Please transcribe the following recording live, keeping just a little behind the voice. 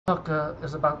Hooker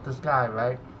is about this guy,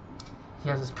 right? He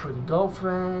has this pretty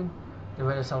girlfriend. They're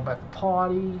ready to celebrate the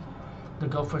party. The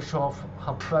girlfriend shows off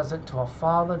her present to her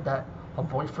father that her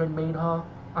boyfriend made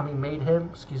him,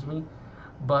 excuse me.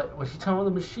 But when she turned on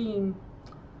the machine,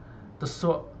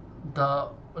 the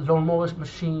lawnmower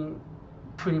machine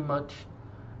pretty much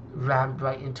rammed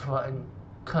right into her and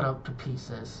cut up to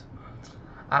pieces.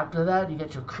 After that, you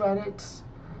get your credits,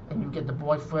 and you get the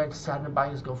boyfriend saddened by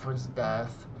his girlfriend's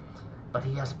death. But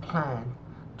he has a plan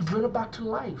to bring her back to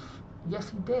life. Yes,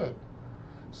 he did.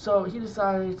 So he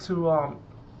decided to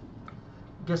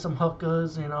get some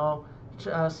hookers, trying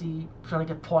to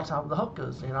get parts out of the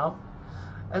hookers,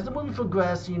 As the movie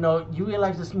progressed, you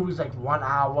realize this movie's like 1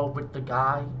 hour with the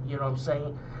guy, you know what I'm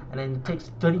saying? And then it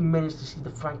takes 30 minutes to see the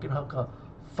FrankenHooker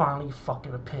finally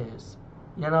fucking appears,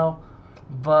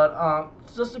 But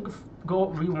just to go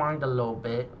rewind a little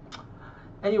bit.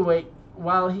 Anyway,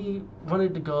 while he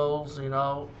wanted the girls,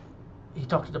 he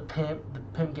talked to the pimp. The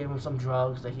pimp gave him some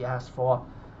drugs that he asked for,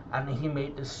 and then he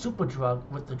made this super drug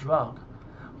with the drug.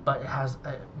 But it has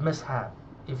a mishap.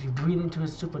 If you breathe into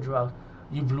his super drug,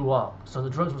 you blew up. So the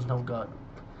drugs was no good.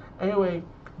 Anyway,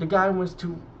 the guy went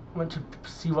to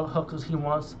see what hookers he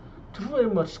wants to pretty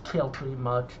much kill, pretty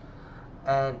much.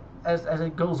 And as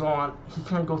it goes on, he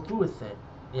can't go through with it,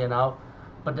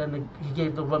 But then he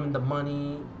gave the women the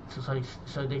money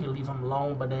so they could leave him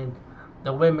alone. But then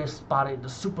the women spotted the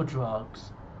super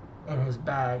drugs in his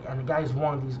bag, and the guys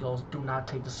warned these girls, do not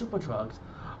take the super drugs.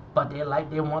 But they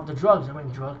want the drugs. They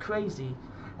went drug crazy.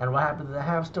 And what happened to the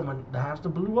hamster when the hamster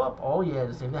blew up? Oh yeah,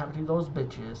 the same thing happened to those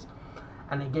bitches.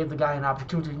 And they gave the guy an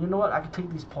opportunity. You know what? I could take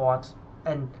these parts,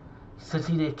 and since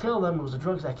he didn't kill them, it was the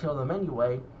drugs that killed them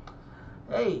anyway.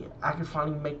 Hey, I could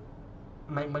finally make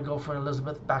my girlfriend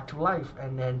Elizabeth back to life,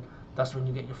 and then that's when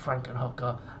you get your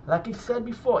FrankenHooker. Like I said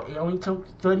before, it only took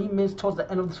 30 minutes towards the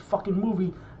end of this fucking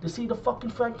movie to see the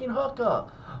fucking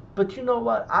FrankenHooker. But you know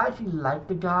what? I actually liked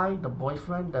the guy, the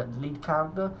boyfriend, the lead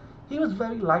character. He was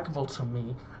very likable to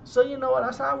me. So you know what?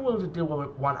 I said I'm willing to deal with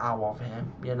 1 hour of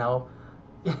him.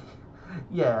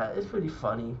 Yeah, it's pretty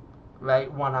funny, right?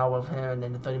 1 hour of him, and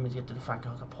then the 30 minutes you get to the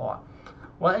FrankenHooker part.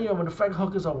 Well, anyway, when the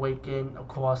FrankenHookers awaken, of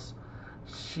course,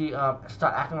 she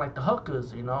start acting like the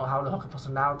hookers, how the hooker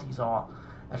personalities are.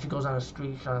 And she goes on the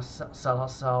street trying to sell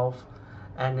herself.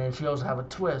 And then she also have a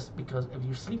twist, because if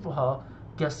you sleep with her,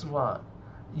 guess what?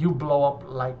 You blow up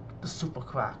like the super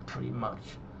crack, pretty much.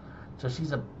 So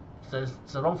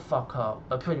so don't fuck her.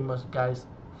 But pretty much, guys,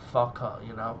 fuck her,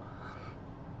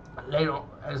 Later,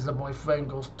 as the boyfriend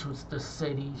goes to the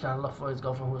city, trying to look for his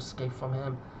girlfriend who escaped from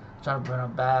him, trying to bring her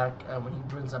back. And when he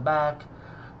brings her back,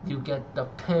 you get the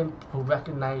pimp who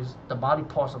recognized the body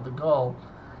parts of the girl.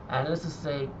 And let's just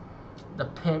say the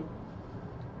pimp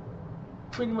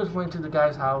pretty much went to the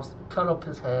guy's house, cut up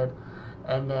his head,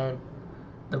 and then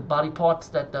the body parts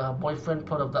that the boyfriend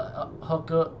put of the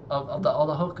hooker, of the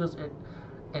other hookers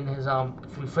in his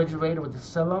refrigerator with the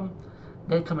serum,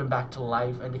 they're coming back to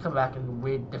life, and they come back in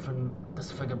weird, different,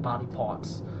 disfigured body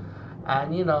parts.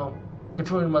 And they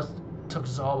pretty much took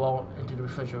Zorro into the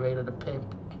refrigerator, the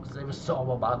pimp. His name is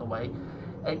Zorro, by the way.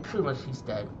 And pretty much he's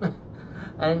dead.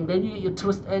 And then you get your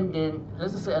twist ending.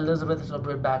 Let's just say Elizabeth is going to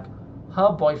bring back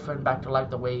her boyfriend back to life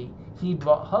the way he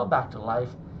brought her back to life.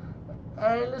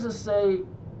 And let's just say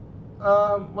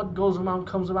what goes around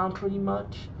comes around, pretty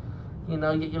much. You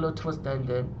get your little twist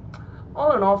ending.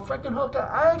 All in all,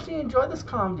 FrankenHooker, I actually enjoyed this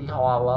comedy horror.